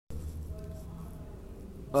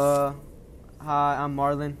Uh, Hi, I'm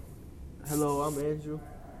Marlon, Hello, I'm Andrew.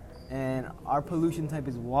 and our pollution type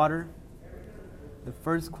is water. The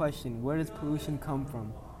first question: where does pollution come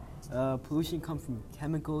from? Pollution comes from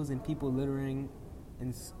chemicals and people littering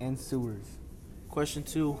and sewers. Question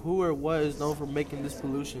 2. Who or what is known for making this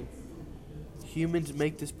pollution? Humans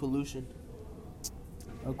make this pollution.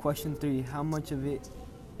 Question 3: how much of it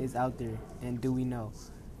is out there, and do we know?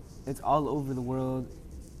 It's all over the world,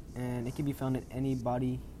 and it can be found in any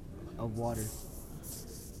body of water.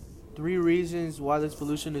 3 reasons why this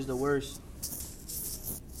pollution is the worst.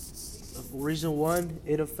 Reason 1,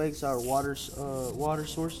 it affects our water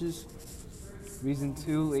sources. Reason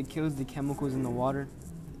 2: it kills the chemicals in the water.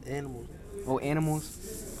 Animals.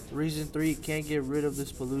 Animals. Reason 3, can't get rid of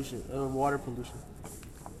this pollution, water pollution.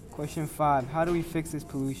 Question 5: how do we fix this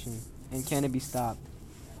pollution, and can it be stopped?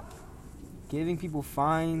 Giving people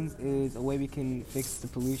fines is a way we can fix the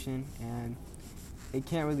pollution, and it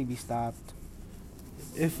can't really be stopped.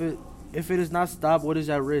 If it is not stopped, what is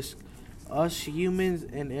at risk? Us humans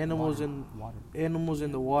and animals Water. animals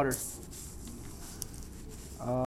in the water.